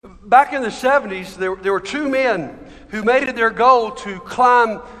Back in the 70s, there were two men who made it their goal to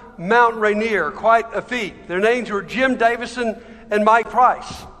climb Mount Rainier, quite a feat. Their names were Jim Davison and Mike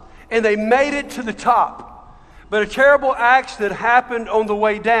Price. And they made it to the top. But a terrible accident happened on the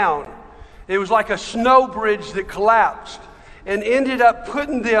way down. It was like a snow bridge that collapsed and ended up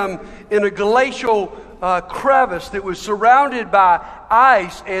putting them in a glacial crevice that was surrounded by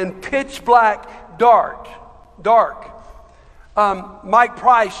ice and pitch black dark. Mike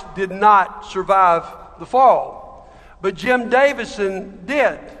Price did not survive the fall, but Jim Davison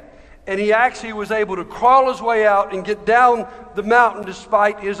did. And he actually was able to crawl his way out and get down the mountain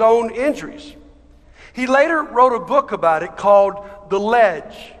despite his own injuries. He later wrote a book about it called The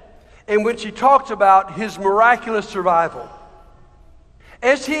Ledge, in which he talked about his miraculous survival.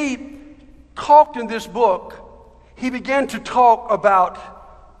 As he talked in this book, he began to talk about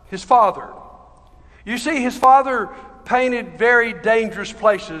his father. You see, his father painted very dangerous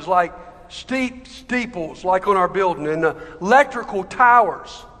places like steep steeples like on our building and electrical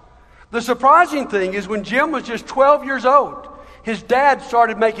towers. The surprising thing is when Jim was just 12 years old, his dad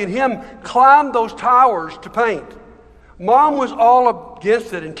started making him climb those towers to paint. Mom was all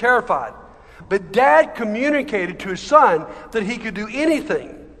against it and terrified. But Dad communicated to his son that he could do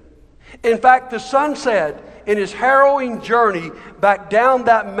anything. In fact, the son said in his harrowing journey back down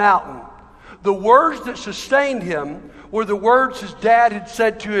that mountain, the words that sustained him were the words his dad had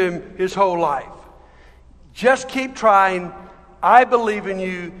said to him his whole life. Just keep trying. I believe in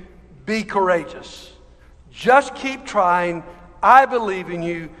you. Be courageous. Just keep trying. I believe in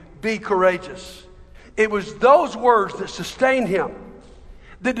you. Be courageous. It was those words that sustained him,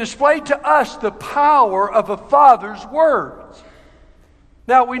 that displayed to us the power of a father's words.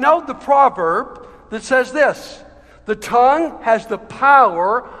 Now, we know the proverb that says this: the tongue has the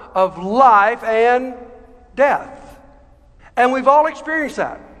power of life and death. And we've all experienced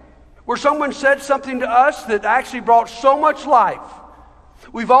that, where someone said something to us that actually brought so much life.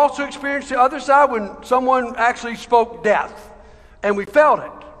 We've also experienced the other side when someone actually spoke death, and we felt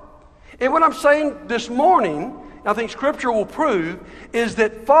it. And what I'm saying this morning, I think Scripture will prove, is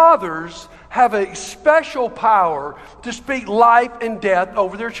that fathers have a special power to speak life and death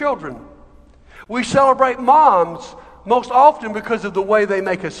over their children. We celebrate moms most often because of the way they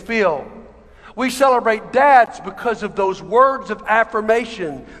make us feel. We celebrate dads because of those words of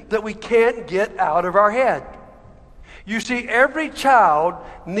affirmation that we can't get out of our head. You see, every child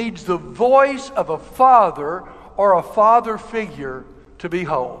needs the voice of a father or a father figure to be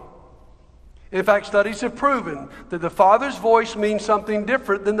whole. In fact, studies have proven that the father's voice means something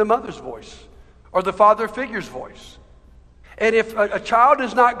different than the mother's voice or the father figure's voice. And if a child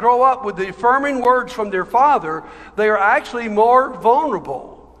does not grow up with the affirming words from their father, they are actually more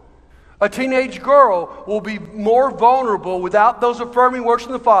vulnerable. A teenage girl will be more vulnerable without those affirming words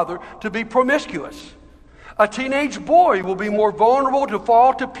from the father to be promiscuous. A teenage boy will be more vulnerable to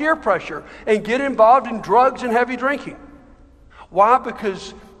fall to peer pressure and get involved in drugs and heavy drinking. Why?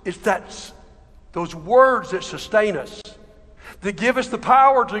 Because it's those words that sustain us, that give us the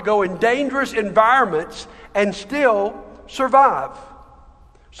power to go in dangerous environments and still survive.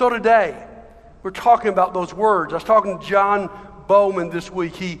 So today, we're talking about those words. I was talking to John Bowman this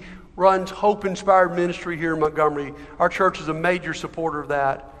week. He runs Hope Inspired Ministry here in Montgomery. Our church is a major supporter of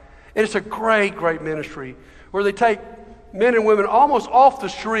that. And it's a great, great ministry where they take men and women almost off the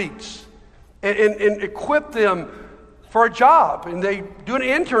streets and equip them for a job. And they do an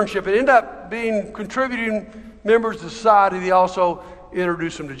internship and end up being contributing members of society. They also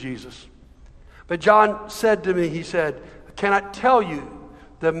introduce them to Jesus. But John said to me, he said, I cannot tell you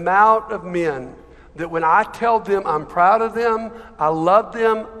the amount of men that when I tell them I'm proud of them, I love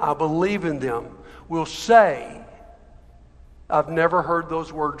them, I believe in them, will say, I've never heard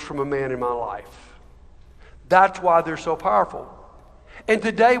those words from a man in my life. That's why they're so powerful. And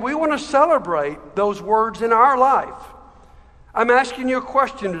today we want to celebrate those words in our life. I'm asking you a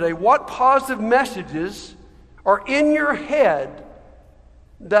question today. What positive messages are in your head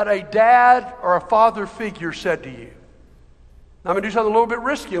that a dad or a father figure said to you? I'm going to do something a little bit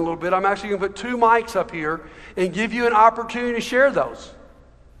risky a little bit. I'm actually going to put 2 mics up here and give you an opportunity to share those.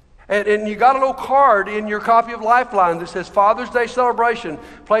 And you got a little card in your copy of Lifeline that says Father's Day Celebration.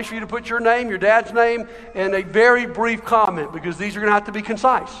 Place for you to put your name, your dad's name, and a very brief comment, because these are going to have to be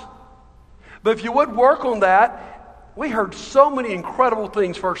concise. But if you would work on that, we heard so many incredible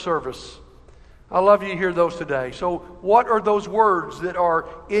things first service. I love you to hear those today. So what are those words that are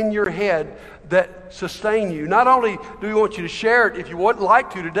in your head that sustain you? Not only do we want you to share it if you would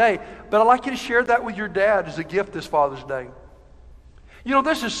like to today, but I'd like you to share that with your dad as a gift this Father's Day. You know,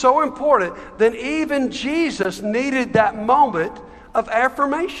 this is so important that even Jesus needed that moment of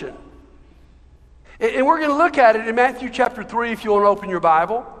affirmation. And we're going to look at it in Matthew chapter 3 if you want to open your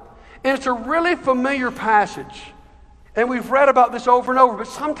Bible. And it's a really familiar passage. And we've read about this over and over, but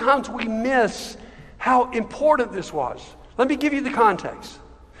sometimes we miss how important this was. Let me give you the context.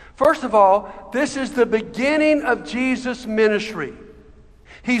 First of all, this is the beginning of Jesus' ministry.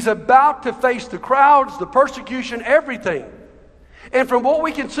 He's about to face the crowds, the persecution, everything. And from what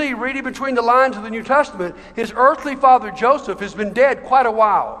we can see, reading between the lines of the New Testament, his earthly father Joseph has been dead quite a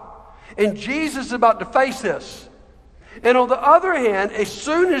while. And Jesus is about to face this. And on the other hand, as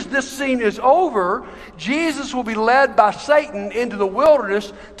soon as this scene is over, Jesus will be led by Satan into the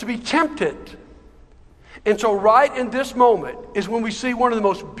wilderness to be tempted. And so right in this moment is when we see one of the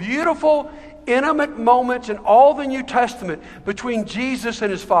most beautiful, intimate moments in all the New Testament between Jesus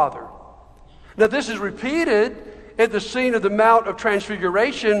and his Father. Now this is repeated at the scene of the Mount of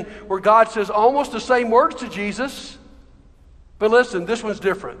Transfiguration where God says almost the same words to Jesus. But listen, this one's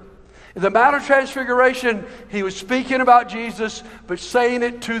different. In the Mount of Transfiguration, he was speaking about Jesus, but saying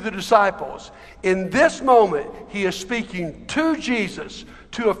it to the disciples. In this moment, he is speaking to Jesus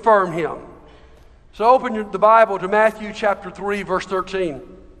to affirm him. So open the Bible to Matthew chapter 3, verse 13.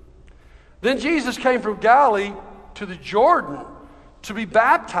 Then Jesus came from Galilee to the Jordan to be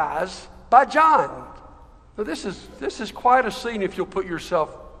baptized by John. Now this is quite a scene if you'll put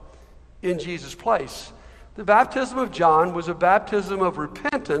yourself in Jesus' place. The baptism of John was a baptism of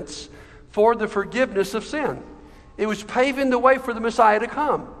repentance for the forgiveness of sin. It was paving the way for the Messiah to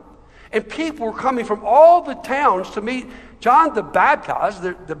come. And people were coming from all the towns to meet John the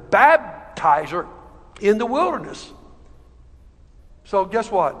Baptizer, the baptizer in the wilderness. So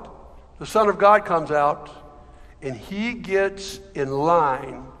guess what? The Son of God comes out and he gets in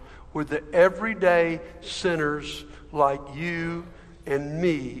line with the everyday sinners like you and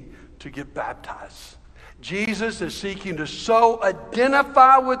me to get baptized. Jesus is seeking to so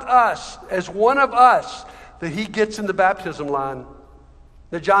identify with us as one of us that he gets in the baptism line.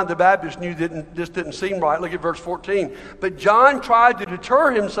 Now John the Baptist knew this didn't seem right. Look at verse 14. But John tried to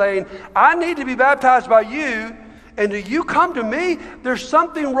deter him, saying, I need to be baptized by you, and do you come to me? There's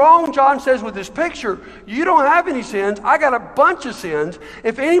something wrong, John says, with this picture. You don't have any sins. I got a bunch of sins.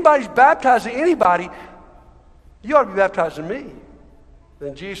 If anybody's baptizing anybody, you ought to be baptizing me.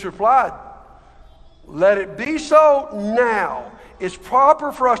 Then Jesus replied, let it be so now. It's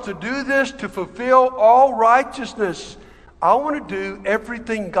proper for us to do this to fulfill all righteousness. I want to do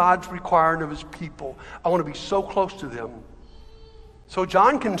everything God's requiring of his people. I want to be so close to them. So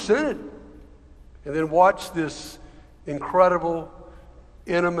John consented. And then watch this incredible,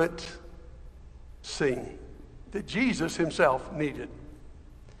 intimate scene that Jesus himself needed.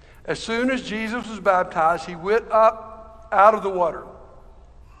 As soon as Jesus was baptized, he went up out of the water.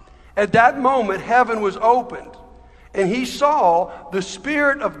 At that moment, heaven was opened, and he saw the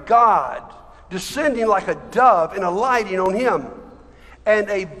Spirit of God descending like a dove and alighting on him. And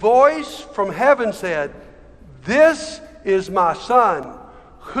a voice from heaven said, this is my Son,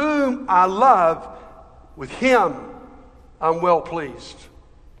 whom I love. With him, I'm well pleased.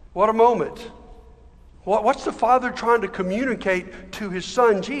 What a moment. What's the Father trying to communicate to his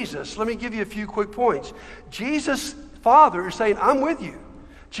Son, Jesus? Let me give you a few quick points. Jesus' Father is saying, I'm with you.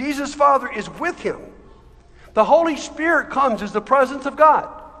 Jesus' Father is with him. The Holy Spirit comes as the presence of God.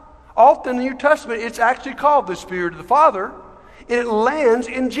 Often in the New Testament, it's actually called the Spirit of the Father, and it lands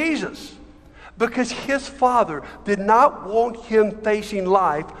in Jesus because his Father did not want him facing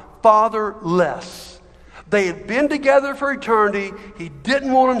life fatherless. They had been together for eternity. He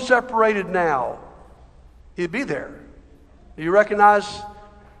didn't want them separated now. He'd be there. Do you recognize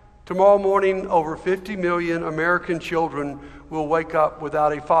tomorrow morning over 50 million American children will wake up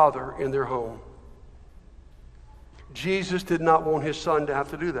without a father in their home? Jesus did not want his Son to have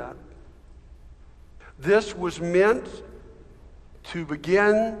to do that. This was meant to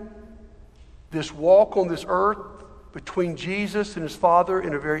begin this walk on this earth between Jesus and his Father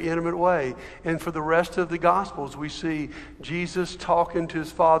in a very intimate way. And for the rest of the Gospels, we see Jesus talking to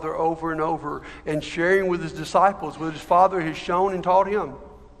his Father over and over and sharing with his disciples what his Father has shown and taught him.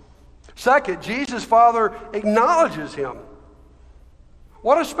 Second, Jesus' Father acknowledges him.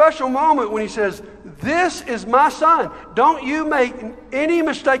 What a special moment when he says, this is my Son. Don't you make any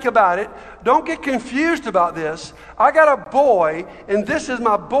mistake about it. Don't get confused about this. I got a boy, and this is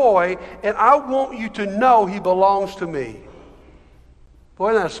my boy, and I want you to know he belongs to me.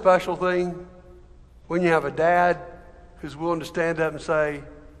 Boy, isn't that a special thing? When you have a dad who's willing to stand up and say,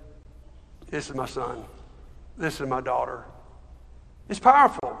 this is my son. This is my daughter. It's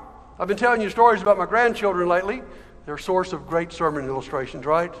powerful. I've been telling you stories about my grandchildren lately. They're a source of great sermon illustrations,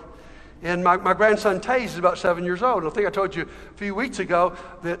 right? And my grandson Taze is about 7 years old. And I think I told you a few weeks ago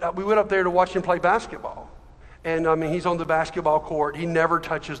that we went up there to watch him play basketball. And I mean, he's on the basketball court. He never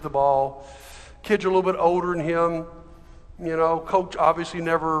touches the ball. Kids are a little bit older than him. You know, coach obviously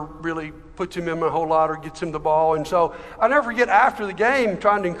never really puts him in a whole lot or gets him the ball. And so I never forget after the game,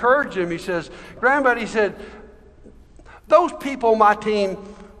 trying to encourage him, he says, "Grandpa," he said, "those people on my team,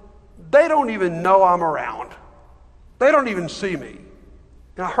 they don't even know I'm around. They don't even see me."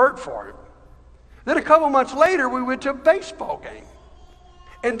 And I hurt for him. Then a couple months later, we went to a baseball game.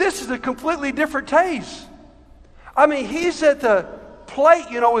 And this is a completely different Taze. I mean, he's at the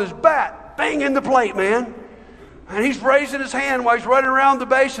plate, you know, with his bat, banging the plate, man. And he's raising his hand while he's running around the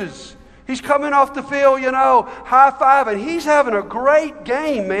bases. He's coming off the field, you know, high-fiving. He's having a great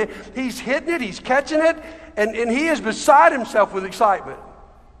game, man. He's hitting it, he's catching it, and he is beside himself with excitement.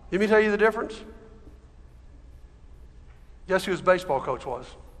 Let me tell you the difference. Guess who his baseball coach was?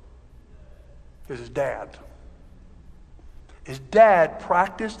 It was his dad. His dad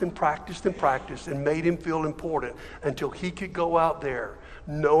practiced and practiced and practiced and made him feel important until he could go out there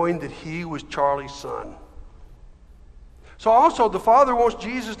knowing that he was Charlie's son. So also the Father wants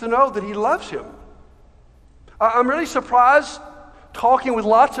Jesus to know that he loves him. I'm really surprised, talking with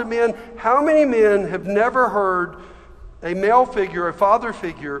lots of men, how many men have never heard a male figure, a father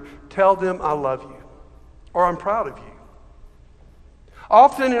figure, tell them, "I love you," or "I'm proud of you."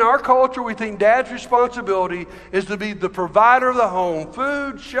 Often in our culture, we think dad's responsibility is to be the provider of the home,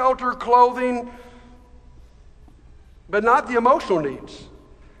 food, shelter, clothing, but not the emotional needs.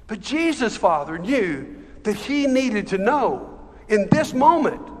 But Jesus' Father knew that he needed to know in this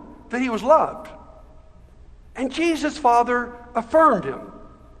moment that he was loved. And Jesus' Father affirmed him.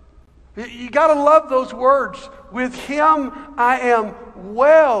 You got to love those words. "With him I am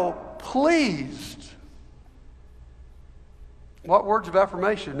well pleased." What words of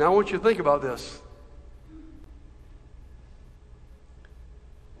affirmation? Now I want you to think about this.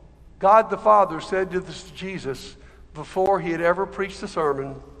 God the Father said to Jesus before he had ever preached a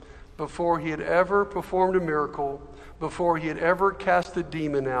sermon, before he had ever performed a miracle, before he had ever cast a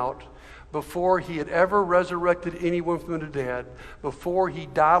demon out, before he had ever resurrected anyone from the dead, before he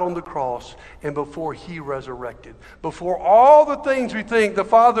died on the cross, and before he resurrected. Before all the things we think the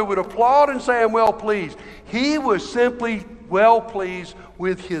Father would applaud and say, "I'm well pleased," he was simply well pleased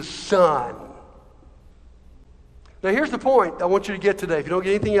with his Son. Now here's the point I want you to get today, if you don't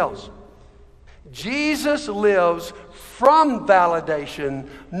get anything else. Jesus lives from validation,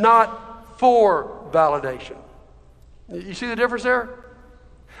 not for validation. You see the difference there?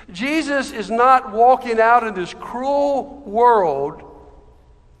 Jesus is not walking out in this cruel world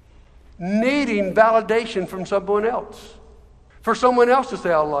needing validation from someone else. For someone else to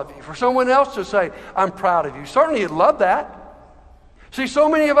say, "I love you." For someone else to say, "I'm proud of you." Certainly he'd love that. See, so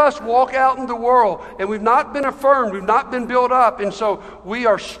many of us walk out in the world and we've not been affirmed, we've not been built up, and so we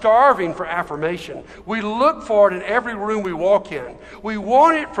are starving for affirmation. We look for it in every room we walk in. We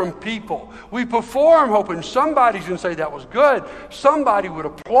want it from people. We perform hoping somebody's going to say that was good. Somebody would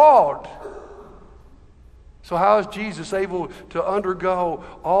applaud. So how is Jesus able to undergo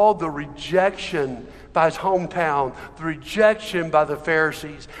all the rejection by his hometown, the rejection by the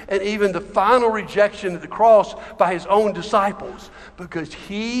Pharisees, and even the final rejection at the cross by his own disciples? Because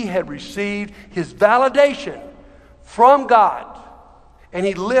he had received his validation from God, and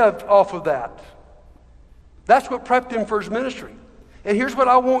he lived off of that. That's what prepped him for his ministry. And here's what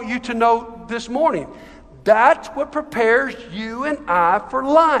I want you to know this morning. That's what prepares you and I for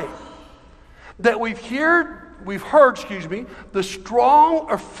life. That we've heard, the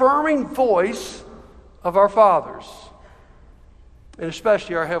strong, affirming voice of our fathers, and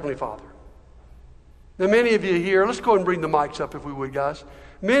especially our Heavenly Father. Now, many of you here, let's go ahead and bring the mics up if we would, guys.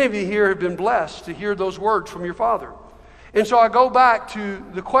 Many of you here have been blessed to hear those words from your Father. And so I go back to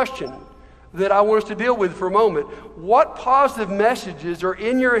the question that I want us to deal with for a moment. What positive messages are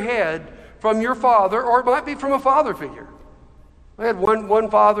in your head from your father, or it might be from a father figure? I had one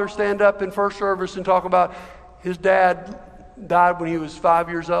father stand up in first service and talk about his dad died when he was 5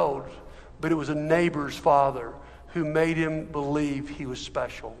 years old, but it was a neighbor's father who made him believe he was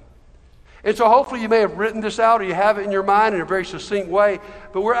special. And so hopefully you may have written this out or you have it in your mind in a very succinct way,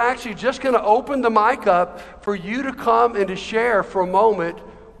 but we're actually just going to open the mic up for you to come and to share for a moment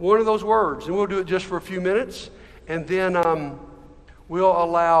one of those words. And we'll do it just for a few minutes, and then we'll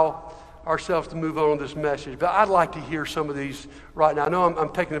allow ourselves to move on with this message. But I'd like to hear some of these right now. I know I'm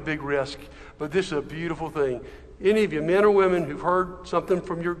taking a big risk, but this is a beautiful thing. Any of you, men or women, who've heard something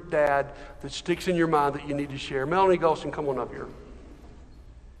from your dad that sticks in your mind that you need to share. Melanie Golson, come on up here.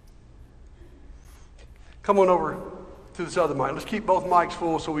 Come on over to to this other mic. Let's keep both mics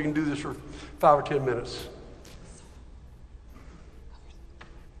full so we can do this for 5 or 10 minutes.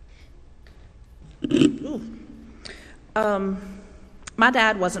 My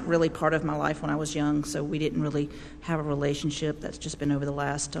dad wasn't really part of my life when I was young, so we didn't really have a relationship. That's just been over the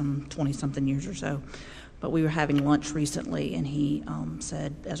last 20-something years or so. But we were having lunch recently, and he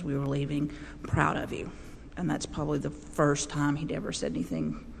said, as we were leaving, "Proud of you." And that's probably the first time he'd ever said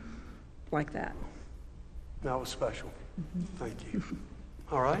anything like that. That was special. Thank you.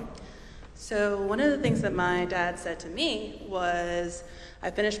 All right. So one of the things that my dad said to me was, I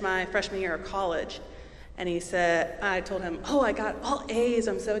finished my freshman year of college, and he said, I told him, "Oh, I got all A's.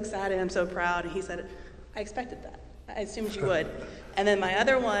 I'm so excited. I'm so proud." And he said, "I expected that. I assumed you would." And then my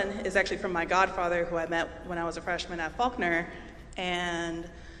other one is actually from my godfather, who I met when I was a freshman at Faulkner. And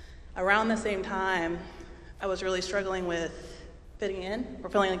around the same time, I was really struggling with fitting in or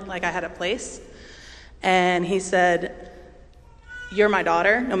feeling like I had a place. And he said, "You're my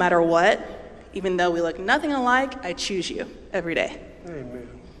daughter, no matter what. Even though we look nothing alike, I choose you every day." Amen.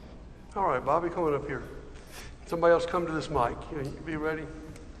 All right, Bobby, coming up here. Somebody else come to this mic. You be ready?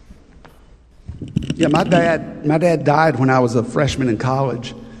 Yeah, my dad died when I was a freshman in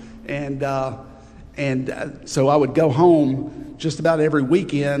college, and so I would go home just about every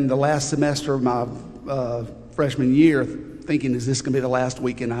weekend the last semester of my freshman year, thinking, is this going to be the last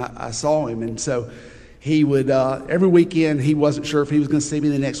weekend I saw him? And so he would, every weekend, he wasn't sure if he was going to see me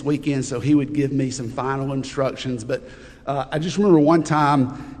the next weekend, so he would give me some final instructions. But I just remember one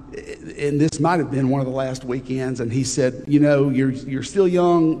time, and this might have been one of the last weekends, and he said, you're still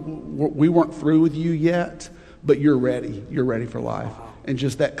young, we weren't through with you yet, but you're ready for life. And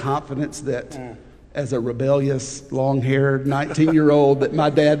just that confidence that as a rebellious, long-haired 19-year-old, that my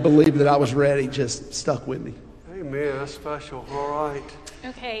dad believed that I was ready, just stuck with me. Amen. That's special. All right.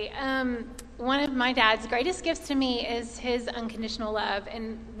 Okay. One of my dad's greatest gifts to me is his unconditional love,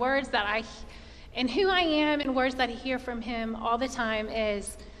 and who I am, and words that I hear from him all the time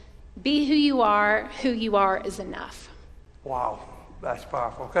is, "Be who you are is enough." Wow, that's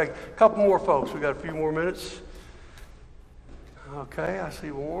powerful. Okay, a couple more folks. We got a few more minutes. Okay, I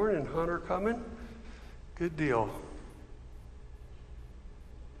see Warren and Hunter coming. Good deal.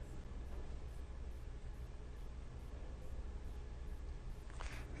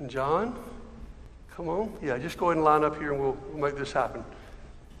 And John, come on. Yeah, just go ahead and line up here, and we'll make this happen.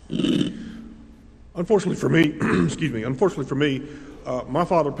 Unfortunately for me, my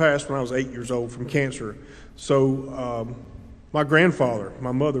father passed when I was 8 years old from cancer. So my grandfather,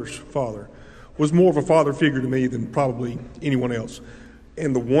 my mother's father, was more of a father figure to me than probably anyone else.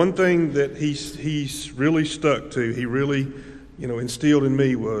 And the one thing that he's really stuck to, he really, instilled in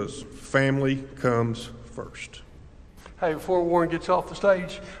me was family comes first. Hey, before Warren gets off the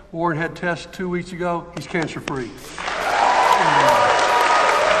stage, Warren had tests 2 weeks ago. He's cancer-free.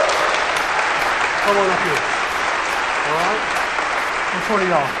 Come on up here. All right? Which one of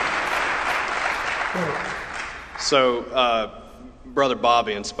y'all? So, Brother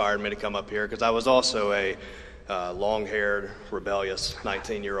Bobby inspired me to come up here because I was also a long-haired, rebellious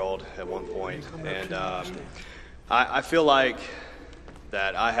 19-year-old at one point. And I feel like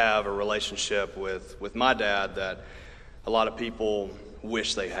that I have a relationship with my dad that a lot of people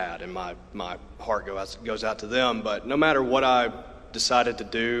wish they had, and my heart goes out to them. But no matter what I decided to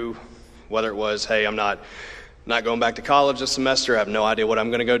do, whether it was, hey, I'm not going back to college this semester, I have no idea what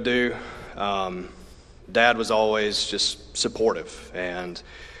I'm going to go do, Dad was always just supportive and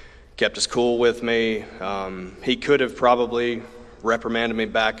kept us cool with me. He could have probably reprimanded me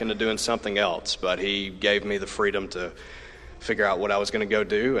back into doing something else, but he gave me the freedom to figure out what I was going to go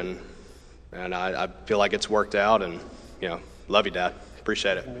do, and I feel like it's worked out, and love you, Dad.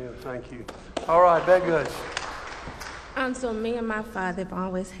 Appreciate it. Amen. Thank you. All right, Beck Goods. So me and my father have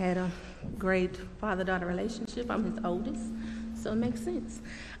always had a great father-daughter relationship. I'm his oldest, so it makes sense.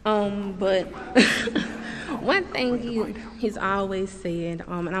 But one thing he's always said,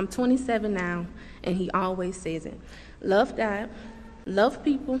 and I'm 27 now, and he always says it: love God, love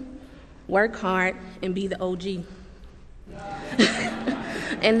people, work hard, and be the OG.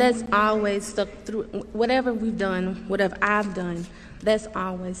 And that's always stuck through whatever we've done, whatever I've done. That's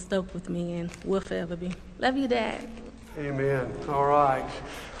always stuck with me and will forever be. Love you, Dad. Amen. All right.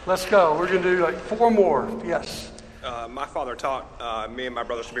 Let's go. We're going to do like 4 more. Yes. My father taught me and my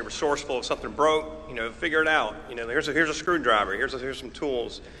brothers to be resourceful. If something broke, figure it out. Here's a screwdriver. Here's some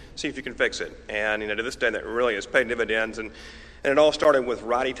tools. See if you can fix it. And to this day, that really has paid dividends. And it all started with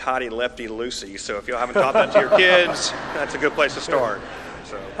righty-tighty, lefty-loosey. So if you haven't taught that to your kids, that's a good place to start.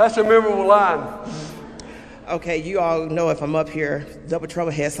 So that's a memorable line. Okay, you all know if I'm up here, Double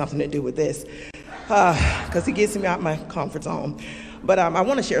Trouble has something to do with this. because he gets me out my comfort zone. But I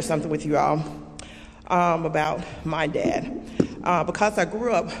want to share something with you all about my dad. Because I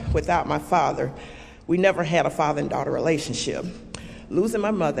grew up without my father, we never had a father and daughter relationship. Losing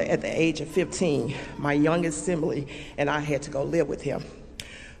my mother at the age of 15, my youngest sibling and I had to go live with him.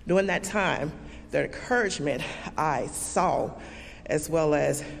 During that time, the encouragement I saw as well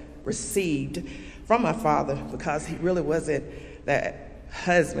as received from my father, because he really wasn't that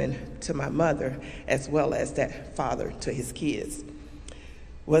husband to my mother as well as that father to his kids,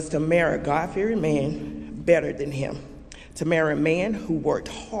 was to marry a God-fearing man better than him, to marry a man who worked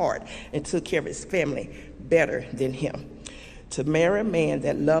hard and took care of his family better than him, to marry a man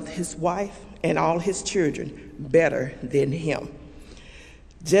that loved his wife and all his children better than him,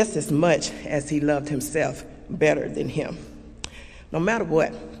 just as much as he loved himself better than him. No matter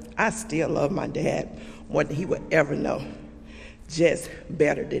what, I still love my dad more than he would ever know, just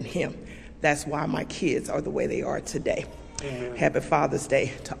better than him. That's why my kids are the way they are today. Amen. Happy Father's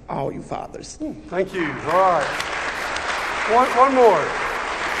Day to all you fathers. Thank you. All right. One more.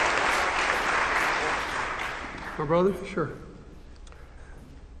 My brother? Sure.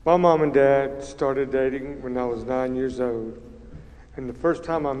 My mom and dad started dating when I was 9 years old. And the first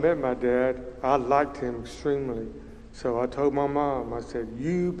time I met my dad, I liked him extremely. So I told my mom, I said,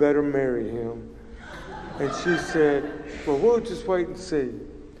 "You better marry him." And she said, "Well, we'll just wait and see."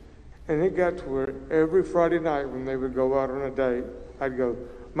 And it got to where every Friday night when they would go out on a date, I'd go,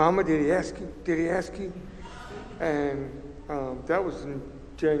 "Mama, did he ask you? Did he ask you?" And that was in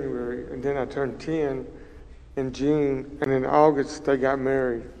January. And then I turned 10 in June. And in August, they got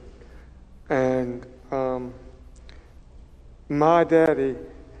married. And my daddy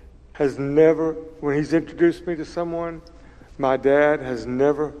has never, when he's introduced me to someone, my dad has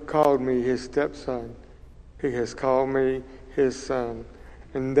never called me his stepson. He has called me his son.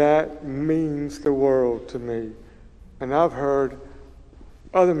 And that means the world to me. And I've heard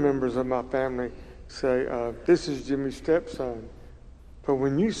other members of my family say, "This is Jimmy's stepson." But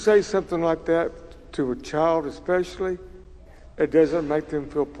when you say something like that to a child especially, it doesn't make them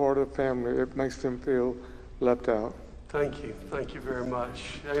feel part of the family. It makes them feel left out. Thank you. Thank you very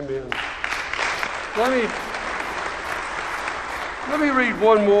much. Amen. Let me read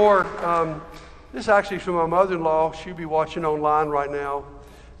one more. This is actually from my mother-in-law. She'll be watching online right now.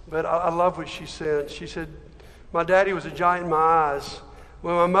 But I love what she said. She said, "My daddy was a giant in my eyes.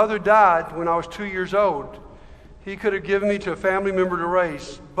 When my mother died when I was 2 years old, he could have given me to a family member to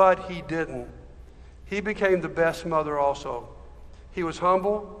raise, but he didn't. He became the best mother also. He was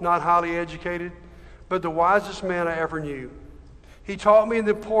humble, not highly educated, but the wisest man I ever knew. He taught me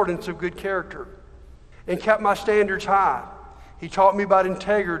the importance of good character and kept my standards high. He taught me about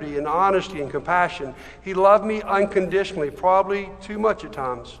integrity and honesty and compassion. He loved me unconditionally, probably too much at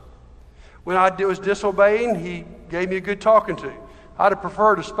times. When I was disobeying, he gave me a good talking to. I'd have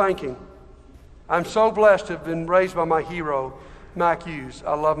preferred a spanking. I'm so blessed to have been raised by my hero, Mac Hughes.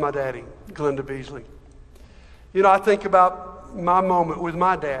 I love my daddy, Glenda Beasley." You know, I think about my moment with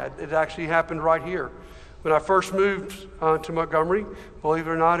my dad. It actually happened right here. When I first moved to Montgomery, believe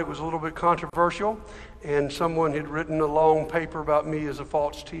it or not, it was a little bit controversial. And someone had written a long paper about me as a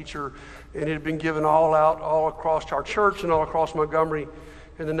false teacher, and it had been given all out, all across our church and all across Montgomery.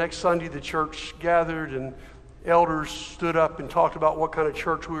 And the next Sunday, the church gathered, and elders stood up and talked about what kind of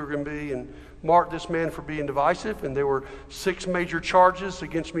church we were going to be, and marked this man for being divisive. And there were 6 major charges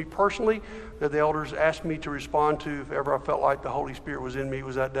against me personally that the elders asked me to respond to if ever I felt like the Holy Spirit was in me. It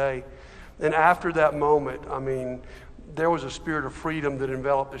was that day. And after that moment, I mean, there was a spirit of freedom that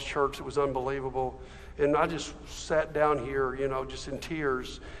enveloped this church. It was unbelievable. And I just sat down here, you know, just in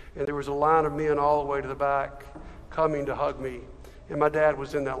tears. And there was a line of men all the way to the back coming to hug me. And my dad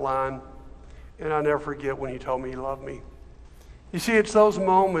was in that line. And I'll never forget when he told me he loved me. You see, it's those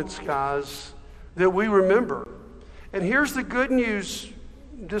moments, guys, that we remember. And here's the good news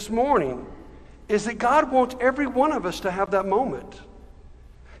this morning, is that God wants every one of us to have that moment.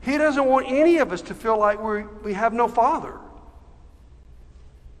 He doesn't want any of us to feel like we have no father.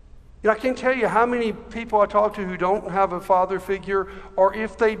 You know, I can't tell you how many people I talk to who don't have a father figure, or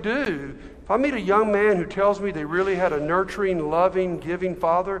if they do, if I meet a young man who tells me they really had a nurturing, loving, giving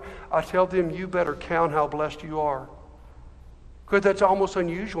father, I tell them, you better count how blessed you are. Because that's almost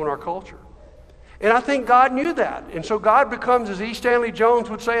unusual in our culture. And I think God knew that. And so God becomes, as E. Stanley Jones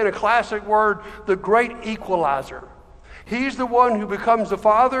would say in a classic word, the great equalizer. He's the one who becomes the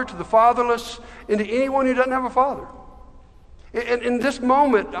father to the fatherless and to anyone who doesn't have a father. In this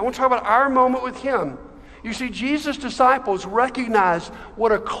moment, I want to talk about our moment with him. You see, Jesus' disciples recognized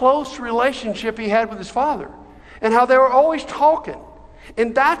what a close relationship he had with his father and how they were always talking.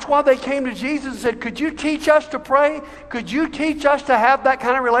 And that's why they came to Jesus and said, could you teach us to pray? Could you teach us to have that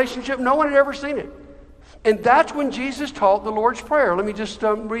kind of relationship? No one had ever seen it. And that's when Jesus taught the Lord's Prayer. Let me just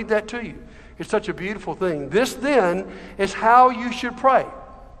read that to you. It's such a beautiful thing. This then is how you should pray.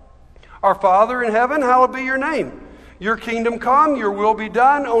 Our Father in heaven, hallowed be your name. Your kingdom come, your will be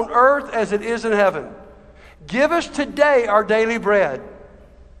done on earth as it is in heaven. Give us today our daily bread.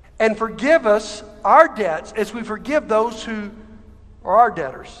 And forgive us our debts as we forgive those who are our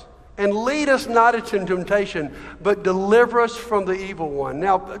debtors. And lead us not into temptation, but deliver us from the evil one.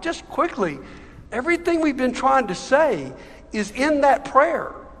 Now, just quickly, everything we've been trying to say is in that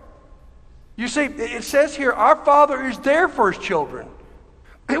prayer. You see, it says here, our Father is there for his children.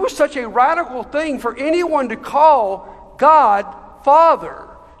 It was such a radical thing for anyone to call God Father,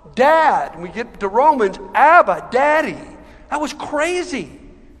 Dad. And we get to Romans, Abba, Daddy. That was crazy.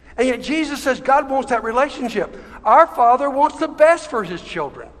 And yet Jesus says God wants that relationship. Our Father wants the best for his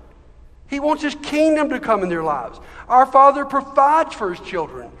children. He wants his kingdom to come in their lives. Our Father provides for his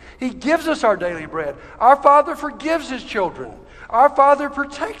children. He gives us our daily bread. Our Father forgives his children. Our Father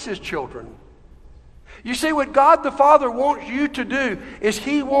protects his children. You see, what God the Father wants you to do is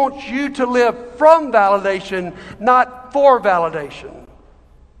he wants you to live from validation, not for validation.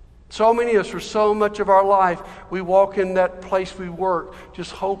 So many of us, for so much of our life, we walk in that place we work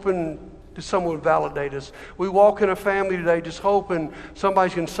just hoping that someone would validate us. We walk in a family today just hoping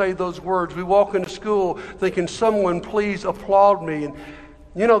somebody can say those words. We walk into school thinking, someone please applaud me. And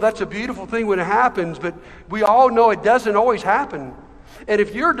you know, that's a beautiful thing when it happens, but we all know it doesn't always happen. And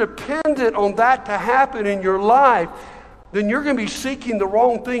if you're dependent on that to happen in your life, then you're going to be seeking the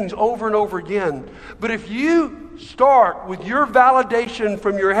wrong things over and over again. But if you start with your validation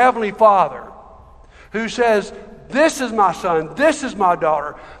from your Heavenly Father, who says, this is my son, this is my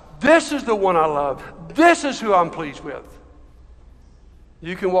daughter, this is the one I love, this is who I'm pleased with,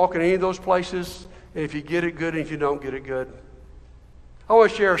 you can walk in any of those places, and if you get it, good, and if you don't get it, good. I want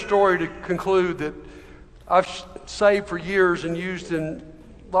to share a story to conclude that I've saved for years and used in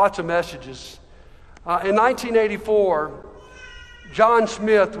lots of messages. In 1984, John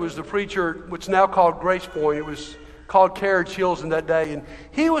Smith was the preacher, what's now called Grace Point. It was called Carriage Hills in that day. And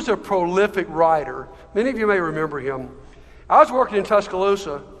he was a prolific writer. Many of you may remember him. I was working in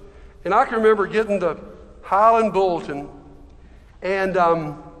Tuscaloosa, and I can remember getting the Highland Bulletin and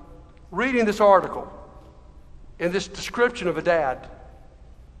reading this article and this description of a dad.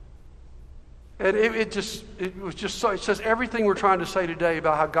 And it says everything we're trying to say today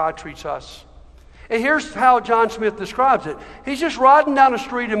about how God treats us. And here's how John Smith describes it. He's just riding down the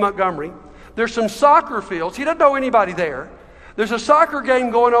street in Montgomery. There's some soccer fields. He doesn't know anybody there. There's a soccer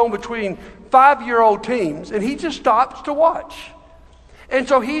game going on between 5-year-old teams, and he just stops to watch. And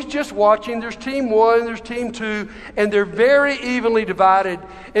so he's just watching. There's team 1, there's team 2, and they're very evenly divided.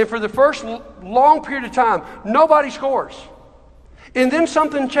 And for the first long period of time, nobody scores. And then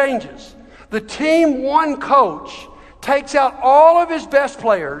something changes. The team 1 coach takes out all of his best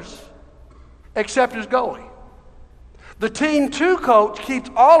players except his goalie. The team 2 coach keeps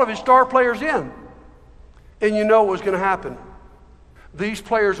all of his star players in. And you know what was going to happen. These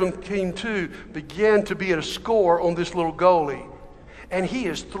players on team 2 began to be at a score on this little goalie. And he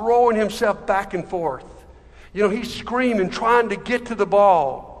is throwing himself back and forth. You know, he's screaming, trying to get to the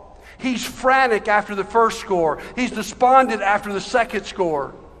ball. He's frantic after the first score. He's despondent after the second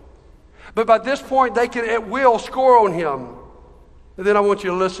score. But by this point, they can at will score on him. And then I want you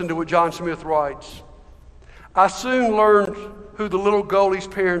to listen to what John Smith writes. I soon learned who the little goalie's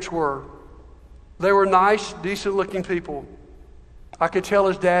parents were. They were nice, decent-looking people. I could tell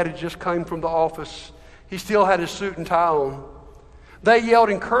his dad had just come from the office. He still had his suit and tie on. They yelled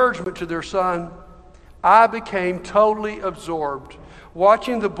encouragement to their son. I became totally absorbed,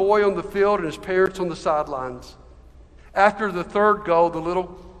 watching the boy on the field and his parents on the sidelines. After the third goal, the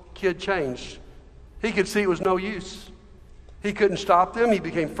little kid changed. He could see it was no use. He couldn't stop them. He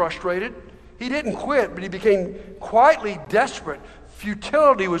became frustrated. He didn't quit, but he became quietly desperate.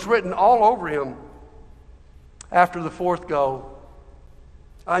 Futility was written all over him. After the fourth goal,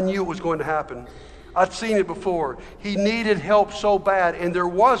 I knew it was going to happen. I'd seen it before. He needed help so bad, and there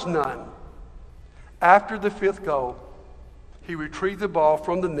was none. After the fifth goal, he retrieved the ball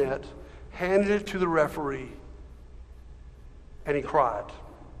from the net, handed it to the referee, and he cried.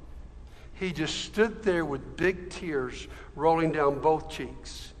 He just stood there with big tears rolling down both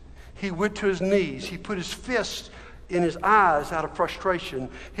cheeks. He went to his knees. He put his fists in his eyes out of frustration.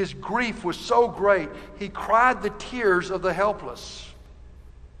 His grief was so great, he cried the tears of the helpless.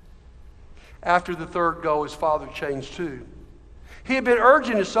 After the third goal, his father changed too. He had been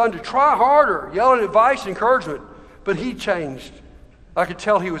urging his son to try harder, yelling advice and encouragement, but he changed. I could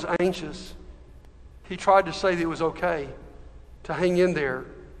tell he was anxious. He tried to say that it was okay to hang in there,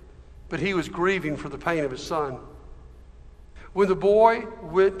 but he was grieving for the pain of his son. When the boy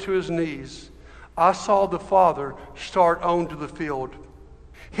went to his knees, I saw the father start onto the field.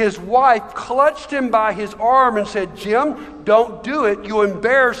 His wife clutched him by his arm and said, "Jim, don't do it. You'll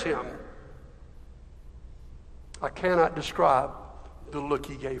embarrass him." I cannot describe the look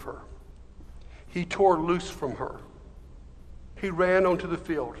he gave her. He tore loose from her. He ran onto the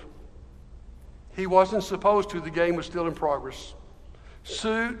field. He wasn't supposed to. The game was still in progress.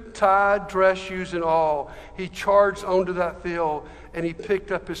 Suit, tie, dress shoes, and all. He charged onto that field, and he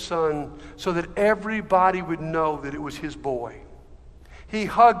picked up his son so that everybody would know that it was his boy. He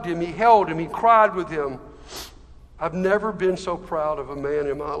hugged him, he held him, he cried with him. I've never been so proud of a man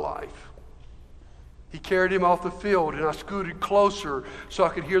in my life. He carried him off the field, and I scooted closer so I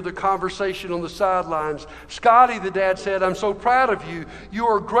could hear the conversation on the sidelines. "Scotty," the dad said, "I'm so proud of you. You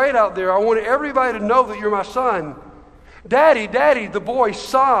are great out there. I want everybody to know that you're my son." "Daddy, Daddy," the boy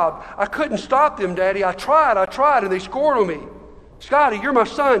sobbed. "I couldn't stop them, Daddy. I tried, and they scored on me." "Scotty, you're my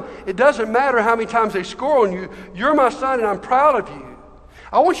son. It doesn't matter how many times they score on you. You're my son, and I'm proud of you.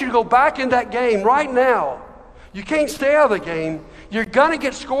 I want you to go back in that game right now. You can't stay out of the game. You're going to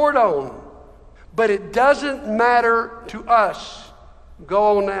get scored on. But it doesn't matter to us.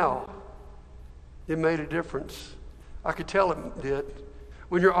 Go on now." It made a difference. I could tell it did.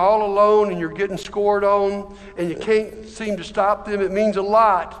 When you're all alone and you're getting scored on and you can't seem to stop them, it means a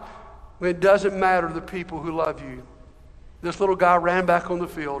lot when it doesn't matter to the people who love you. This little guy ran back on the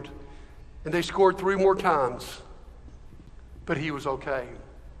field, and they scored 3 more times, but he was okay.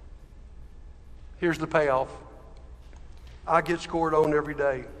 Here's the payoff. I get scored on every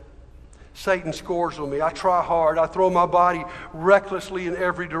day. Satan scores on me. I try hard. I throw my body recklessly in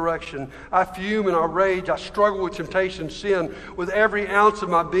every direction. I fume and I rage. I struggle with temptation, sin, with every ounce of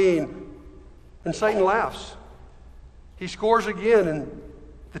my being. And Satan laughs. He scores again, and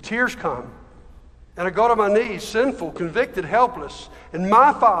the tears come. And I go to my knees, sinful, convicted, helpless. And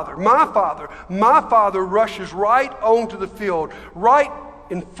my father rushes right onto the field, right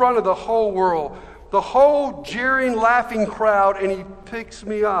in front of the whole world, the whole jeering, laughing crowd, and he picks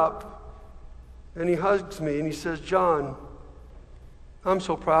me up. And he hugs me and he says, "John, I'm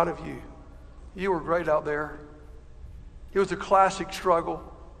so proud of you. You were great out there. It was a classic struggle.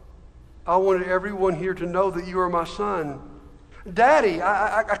 I wanted everyone here to know that you are my son. Daddy,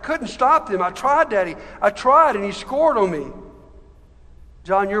 I couldn't stop them. I tried, Daddy. I tried, and he scored on me.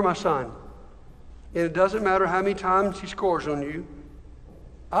 John, you're my son. And it doesn't matter how many times he scores on you.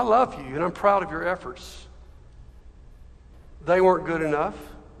 I love you, and I'm proud of your efforts. They weren't good enough.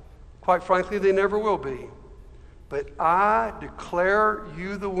 Quite frankly, they never will be. But I declare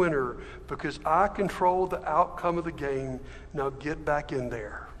you the winner because I control the outcome of the game. Now get back in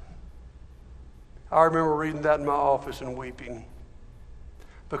there." I remember reading that in my office and weeping.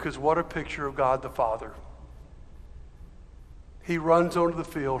 Because what a picture of God the Father. He runs onto the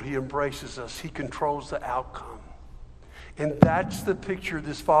field. He embraces us. He controls the outcome. And that's the picture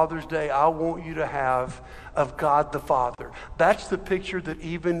this Father's Day I want you to have of God the Father. That's the picture that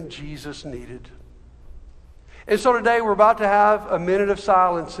even Jesus needed. And so today we're about to have a minute of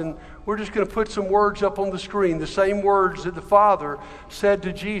silence, and we're just going to put some words up on the screen, the same words that the Father said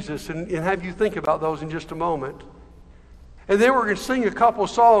to Jesus, and have you think about those in just a moment. And then we're going to sing a couple of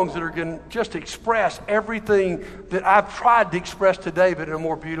songs that are going to just express everything that I've tried to express today, but in a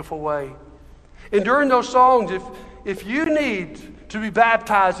more beautiful way. And during those songs, if you need to be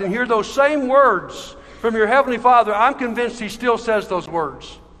baptized and hear those same words from your Heavenly Father, I'm convinced He still says those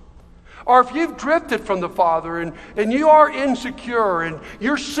words. Or if you've drifted from the Father and you are insecure and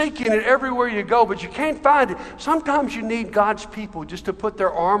you're seeking it everywhere you go, but you can't find it, sometimes you need God's people just to put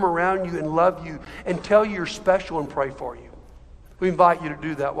their arm around you and love you and tell you you're special and pray for you. We invite you to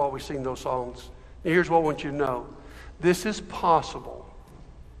do that while we sing those songs. And here's what I want you to know. This is possible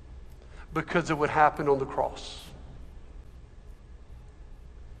because of what happened on the cross.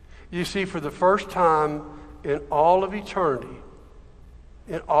 You see, for the first time in all of eternity,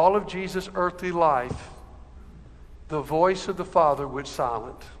 in all of Jesus' earthly life, the voice of the Father went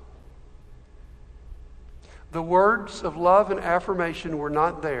silent. The words of love and affirmation were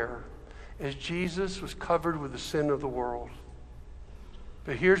not there as Jesus was covered with the sin of the world.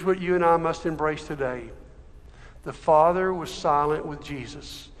 But here's what you and I must embrace today. The Father was silent with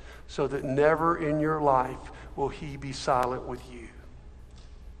Jesus so that never in your life will He be silent with you.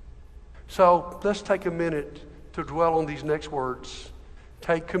 So let's take a minute to dwell on these next words.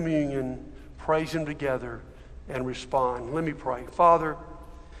 Take communion, praise Him together, and respond. Let me pray. Father,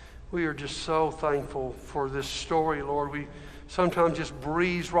 we are just so thankful for this story, Lord. We sometimes just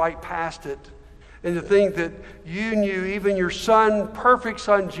breeze right past it. And to think that you knew even your son, perfect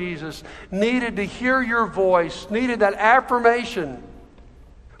son Jesus, needed to hear your voice, needed that affirmation.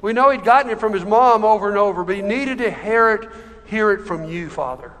 We know he'd gotten it from his mom over and over, but he needed to hear it from you,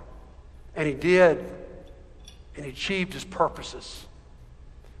 Father. And he did. And he achieved his purposes.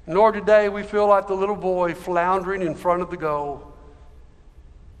 And Lord, today we feel like the little boy floundering in front of the goal.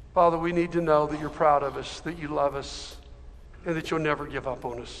 Father, we need to know that you're proud of us, that you love us, and that you'll never give up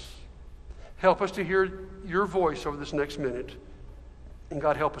on us. Help us to hear your voice over this next minute. And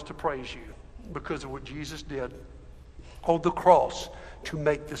God, help us to praise you because of what Jesus did on the cross to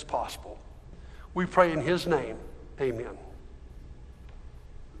make this possible. We pray in his name. Amen.